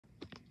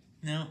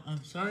Now,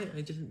 I'm sorry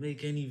I didn't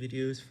make any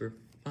videos for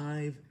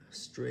 5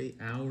 straight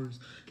hours,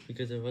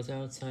 because I was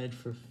outside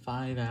for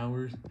 5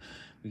 hours,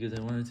 because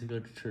I wanted to go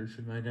to church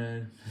with my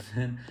dad, and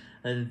then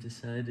I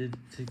decided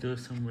to go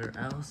somewhere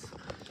else,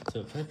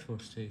 to a petrol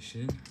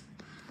station,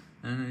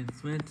 and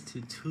I went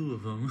to 2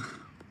 of them,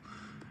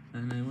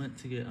 and I went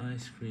to get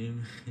ice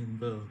cream in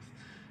both.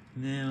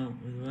 Now,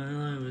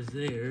 while I was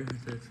there,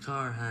 the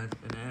car had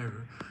an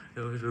error.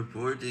 It was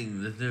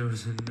reporting that there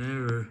was an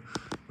error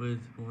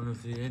with one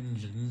of the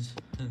engines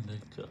in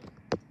the car,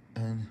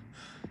 and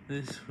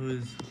this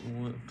was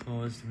what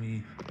caused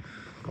me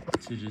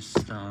to just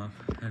stop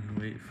and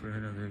wait for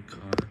another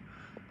car.